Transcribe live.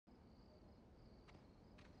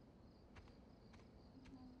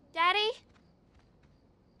Daddy?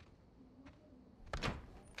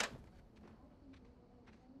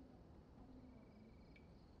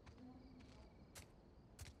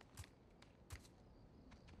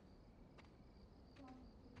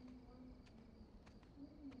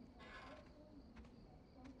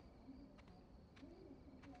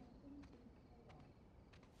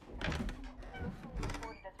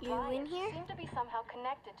 You in here? Seem to be somehow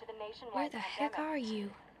connected to the nationwide Where the heck are you?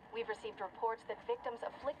 We've received reports that victims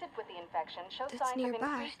afflicted with the infection show That's signs nearby.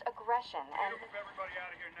 of increased aggression and... Move everybody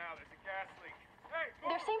out of here now. There's a gas leak. Hey,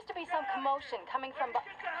 There seems to be some commotion coming from... get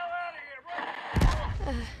the hell out of here,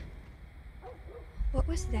 bro! What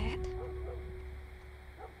was that?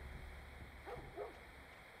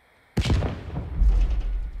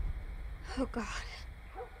 Oh, God.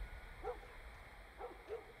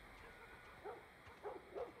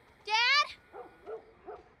 Dad?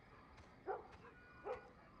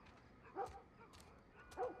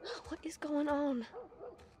 What is going on?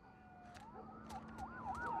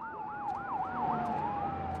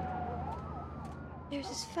 There's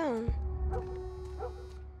his phone.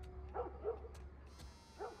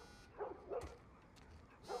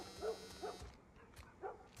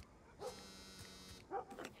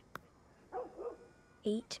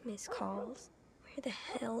 Eight missed calls. Where the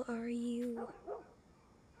hell are you?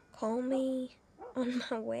 Call me on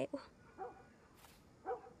my way.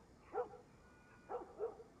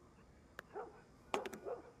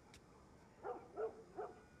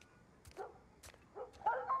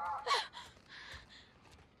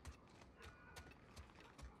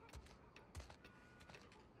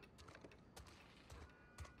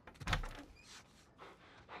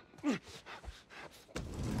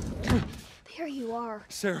 There you are.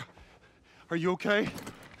 Sarah, are you okay?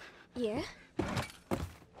 Yeah?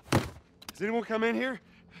 Has anyone come in here?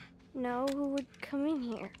 No, who would come in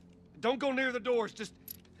here? Don't go near the doors. Just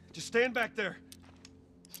stand back there.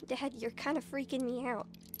 Dad, you're kind of freaking me out.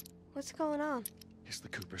 What's going on? It's the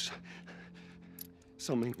Coopers.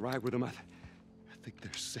 Something ain't right with them. I think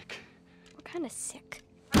they're sick. What kind of sick?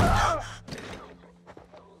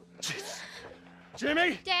 Jeez.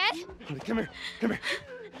 Jimmy! Dad? Honey, come here. Come here.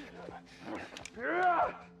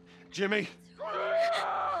 Jimmy.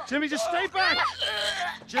 Jimmy, just stay back!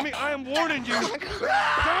 Jimmy, I am warning you.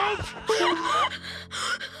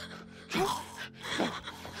 Don't!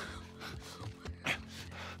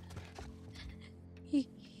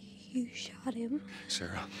 You shot him?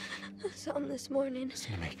 Sarah. I saw him this morning.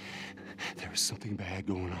 Listen to me. There is something bad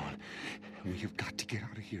going on. We have got to get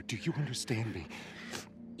out of here. Do you understand me?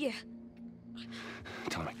 Yeah.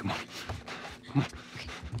 Tell me, come on. Come on.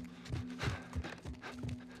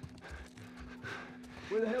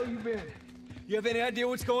 Where the hell you been? You have any idea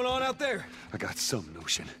what's going on out there? I got some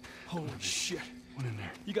notion. Holy shit. What in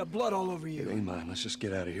there? You got blood all over It you. ain't mine. Let's just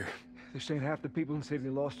get out of here. They're saying half the people in the city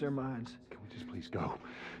lost their minds. Can we just please go?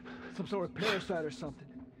 Some sort of parasite or something.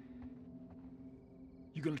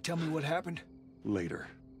 You gonna tell me what happened? Later.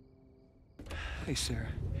 Hey, Sarah.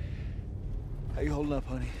 How you holding up,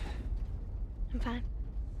 honey? I'm fine.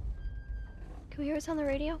 Can we hear us on the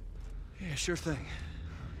radio? Yeah, sure thing.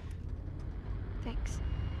 Thanks.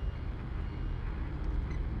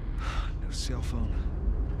 No cell phone,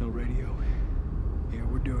 no radio. Yeah,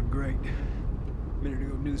 we're doing great. A minute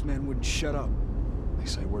ago, newsman wouldn't shut up. They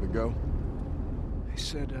say where to go? They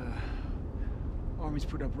said, Army's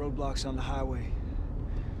put up roadblocks on the highway.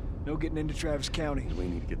 No getting into Travis County. We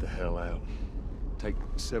need to get the hell out. Take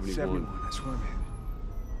 71. 71, that's where I'm headed.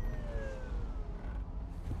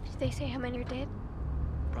 Did they say how many are dead?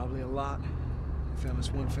 Probably a lot. They found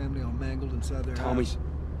this one family all mangled inside their Tommy. house.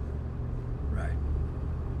 Right.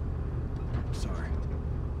 Sorry.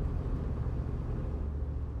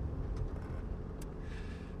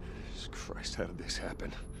 Jesus Christ, how did this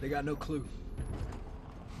happen? They got no clue.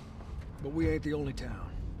 But we ain't the only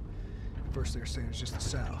town. First they're saying it's just the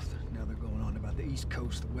South. Now they're going on about the East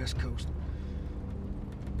Coast, the West Coast.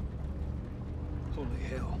 Holy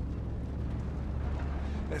hell.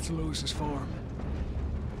 That's Lewis's farm.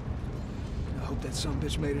 I hope that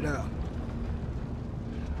sumbitch made it out.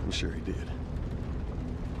 I'm sure he did.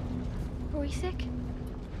 Were we sick?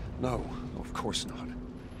 No, of course not.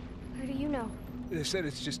 How do you know? They said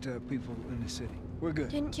it's just people in the city. We're good.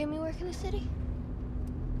 Didn't Jimmy work in the city?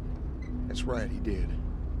 That's right, he did.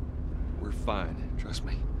 We're fine, trust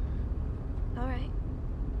me. All right.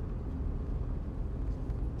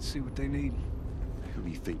 Let's see what they need. Who do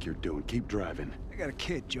you think you're doing? Keep driving. I got a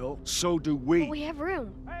kid, Joel. So do we. But we have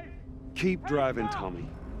room. Keep driving, Tommy.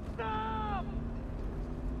 Stop!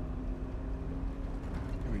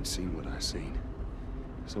 You ain't seen what I seen.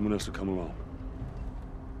 Someone else will come along.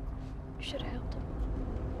 You should have helped him.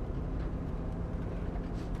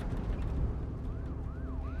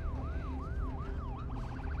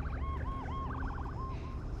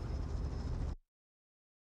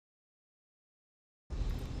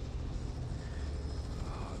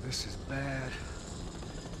 This is bad.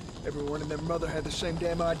 Everyone and their mother had the same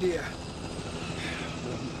damn idea.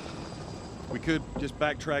 We could just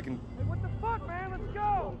backtrack and... Hey, what the fuck, man? Let's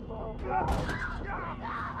go!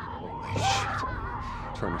 Holy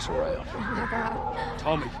shit. Turn us around. Oh my god.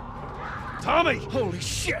 Tommy! Tommy! Holy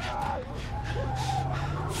shit!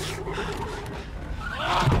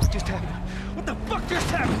 What just happened? What the fuck just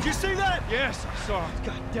happened? Did you see that? Yes, I saw it.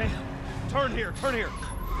 God damn. Turn here, turn here.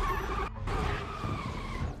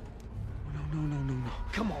 No.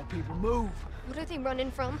 Come on, people, move. What are they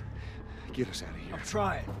running from? Get us out of here. I'm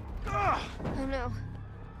trying. Oh no.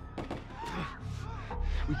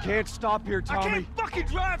 We can't stop here, Tommy. I can't fucking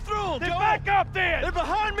drive through them, Then dog. back up then! They're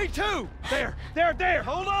behind me, too. There!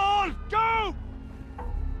 Hold on! Go!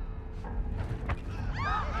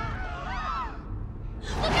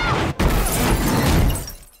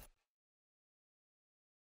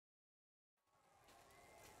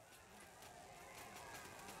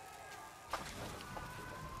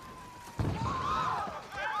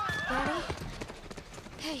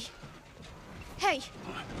 Daddy? Hey!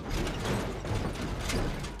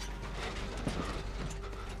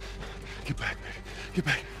 Get back, baby. Get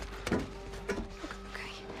back.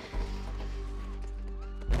 Okay.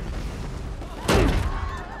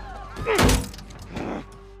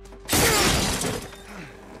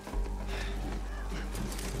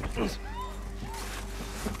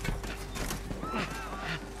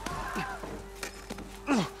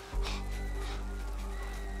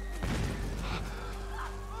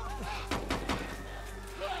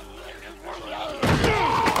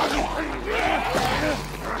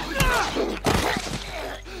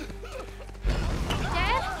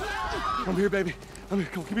 I'm here, baby. I'm here.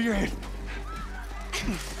 Come on, give me your hand.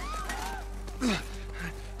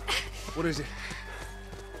 What is it?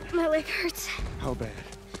 My leg hurts. How bad?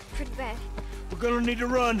 Pretty bad. We're gonna need to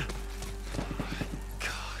run.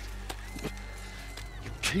 God.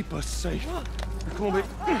 You keep us safe. Come on, baby.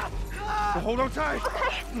 Now hold on tight.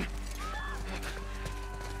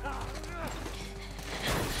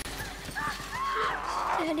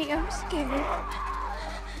 Daddy, I'm scared.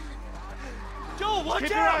 Joel, watch Keep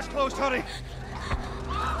your out! eyes closed, honey.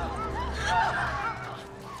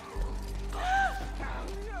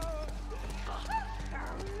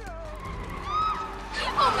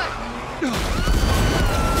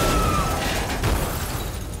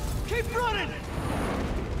 Keep running!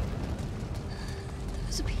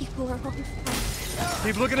 Those people are on fire.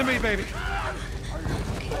 Keep looking at me, baby.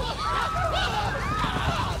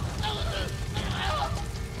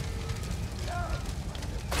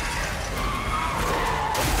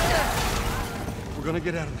 We're gonna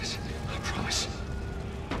get out of this.